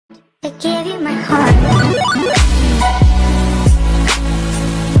I gave you my heart.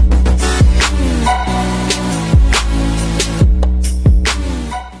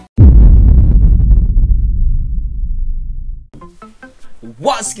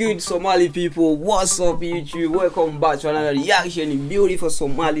 What's good, Somali people? What's up, YouTube? Welcome back to another reaction in beautiful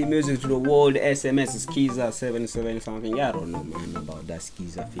Somali music to the world. SMS Skiza 77 something. I don't know, man, about that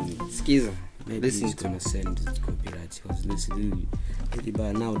Skiza thing. Skiza. Maybe Listen he's gonna send copyright because literally,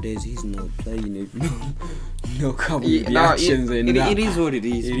 but nowadays he's not playing it. No copy reactions and that. It is what it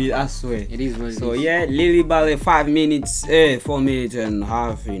is. It is, I swear. It is what it is. So yeah, Lil Baliil 4 minutes and a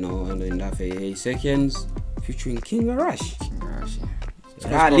half, you know, and then that 8 seconds, featuring King Araash.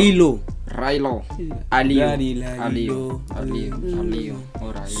 Raaliyo.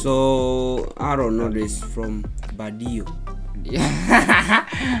 So I don't know this from BAADIYO.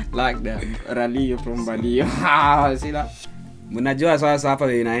 Like that. Raaliyo from BAADIYO. See that? Mnajua sasa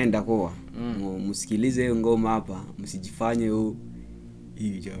hapa inaenda kwa. Msikilize ngoma hapa, msijifanye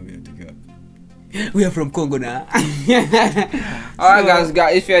hii jambo inatokea. We are from Congo now. Alright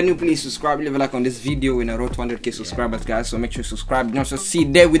guys, if you are new, please subscribe, leave a like on this video. We're in a road to 100k subscribers, guys, so make sure you subscribe. Don't just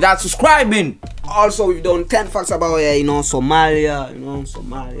sit there without subscribing. Also, we've done 10 facts about Somalia,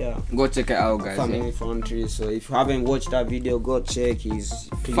 Somalia. Go check it out, guys. Family country. So if you haven't watched that video, go check. His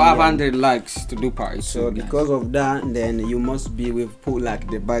 500 likes to do part. So because of that, then you must be with put like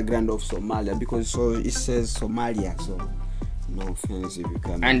the background of Somalia, because so it says Somalia. So no offense if you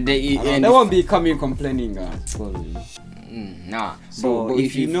come. And they won't be coming complaining. Nah. So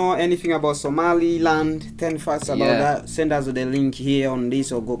if you know anything about Somaliland, 10 facts about that, send us the link here on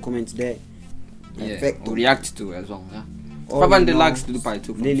this or go comment there. Yeah, or react to it as well. Yeah. 500 likes to do part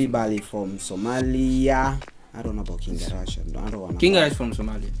too. Lil Baliil from Somalia. I don't know about King Araash. I don't want. King Araash from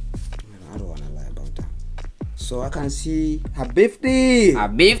Somalia. I don't want to lie about that. So I can see Habibti.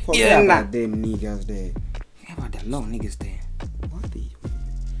 Habibti. About them niggas there. How about that long niggas there?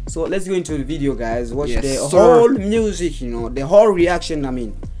 So let's go into the video, guys. Watch the whole music, the whole reaction. I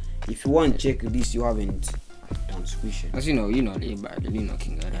mean, if you want to check this, you haven't done squishing. As you know Lil Baliil, you know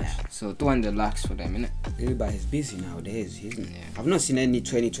King Araash. So 200 likes for them, innit? Lil Baliil is busy nowadays, isn't he? I've not seen any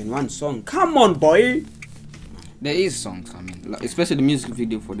 2021 song. Come on, boy. There is songs coming, like, especially the music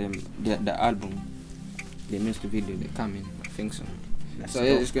video for them, the album, the music video they come in. I think so. So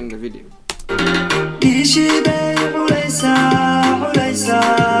yeah, let's get in the video. So it's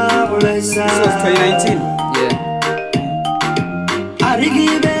 2019. Yeah.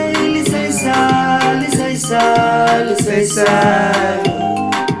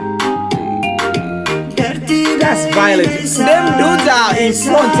 That's violent. Them dudes are in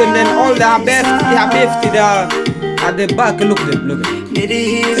front and then all the Habibti at the back. Look at them, look at them.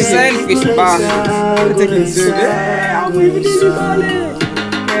 Selfish bastard. They're taking selfies. I'm with Lil Baliil.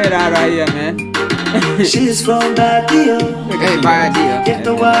 Get out of here, man. She's from BAADIYO. Hey, BAADIYO. Get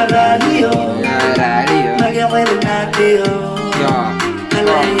the Raaliyo. Raaliyo. Yeah.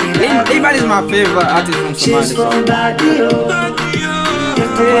 Lil Baliil is my favorite artist from Somali. She's from BAADIYO. Get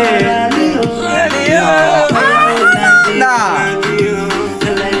the Raaliyo. Nah.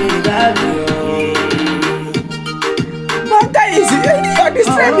 But that is it. You are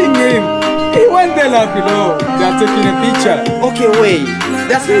disturbing him. He went there like, they are taking a picture. Okay, wait.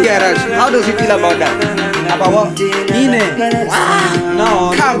 That's King Araash. How does he feel about that? About what?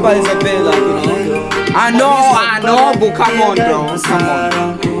 No, Kamba is a bit like, I know, but come on, bro. Come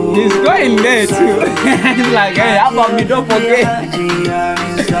on. He's going there too. He's like, hey, how about me? Don't forget. Hey,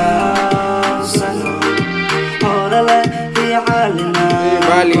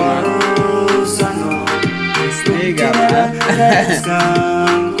 Baliil, man. This nigga, man.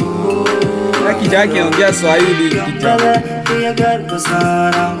 Kijake ongea Swahili kijana.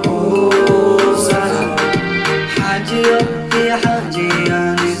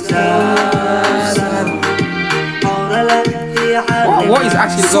 What is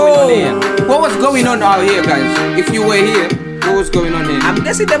actually going on here? What was going on out here, guys? If you were here, what was going on here? I'm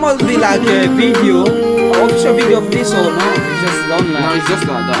guessing there must be like a video, official video of this or no? It's just online. No, it's just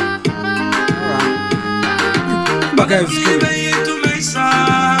like that. Alright. But guys,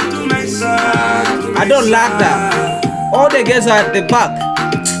 I don't like that. All the girls are at the back. I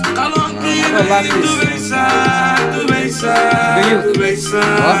don't like this. Do you?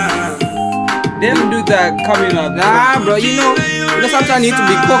 What? Them do that coming up. Nah, bro, you know sometimes you need to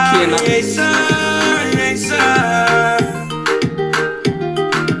be cocky,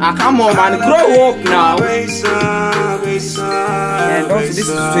 come on, man, grow up now. And also, this is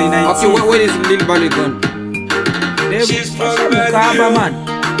 2019. Okay, where is Lil Baliil gone? She's from Kaba, man.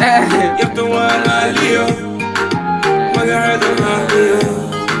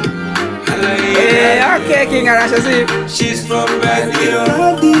 King Araash, I see. She's from Raaliyo.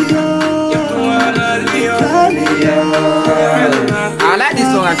 I like this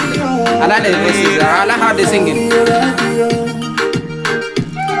song actually. I like the voices. I like how they sing it.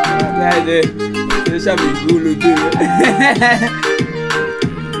 They shall be good too.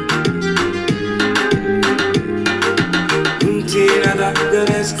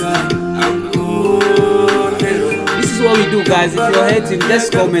 This is what we do, guys. If you're hating,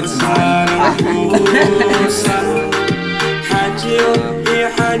 just comment.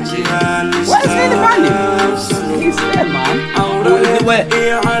 Why is really funny? He's there, man.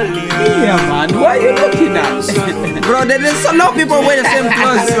 Yeah, man. What are you looking at? Bro, there's a lot of people wear the same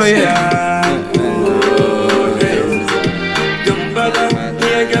clothes for you.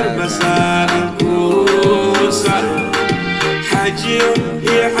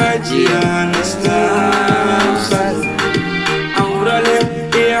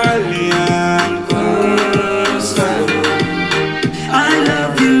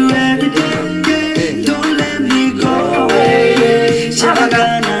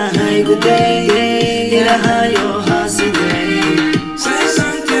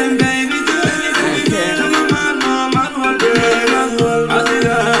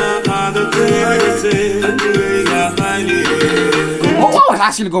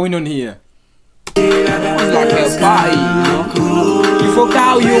 Actually going on here. It's like a party, you know. You forgot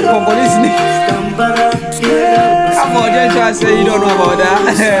how you Congolese niggas. Come on, just try to say you don't know about that.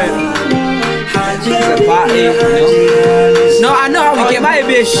 It's a party, you know. No, I know how we get. Might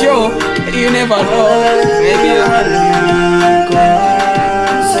be a show. You never know. Maybe.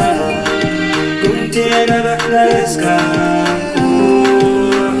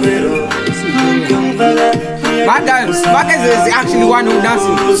 My guy is actually one who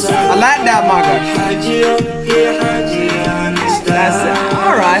dancing. I like that, my guy. That's it.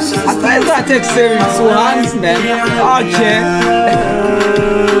 Alright. I thought it's gonna take 72 hands, man. Okay.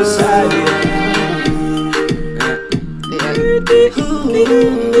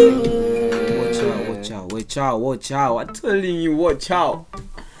 Watch out. I'm telling you, watch out.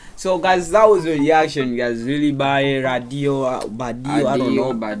 So guys, that was the reaction, guys. Really by Raaliyo, BAADIYO, I don't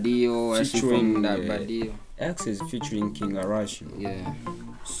know. BAADIYO, Featuring that BAADIYO. X is featuring King Araash. Yeah.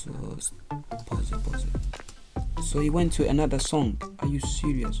 So pause it. So he went to another song. Are you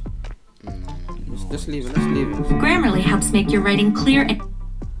serious? No. Let's leave it. Grammarly helps make your writing clear and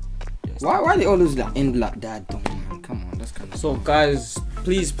Why they always like end like that? Don't man. Come on, that's kind of. So guys,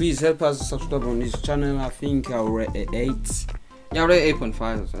 please help us subscribe on this channel. I think we're at 8. Yeah, we're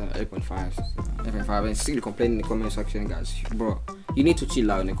 8.5, 8.5, and still complain in the comment section, guys. Bro, you need to chill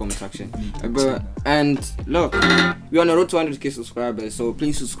out in the comment section. Bro, and look, we're on the road to 100k subscribers, so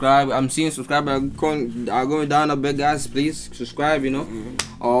please subscribe. I'm seeing subscribers are going down a bit, guys. Please subscribe, you know.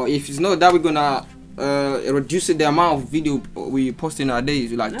 Or if it's not that, we're gonna reduce the amount of video we post in our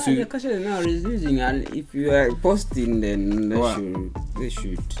days, like No, two. the question is now reducing, and if you are posting, then they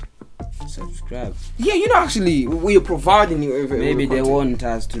should subscribe. Yeah, you know, actually, we are providing you. Maybe they want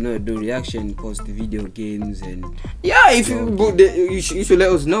us to not do reaction, post the video games and. Yeah, if you, but you should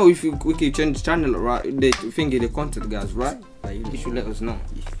let us know if we can change the channel, right? The thing, the content, guys, right? You should let us know.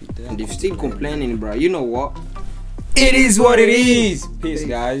 And if you're still complaining, bro, you know what? It is what it is. Peace,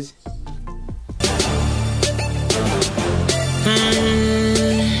 guys.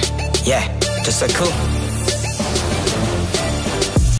 Yeah, just a cool.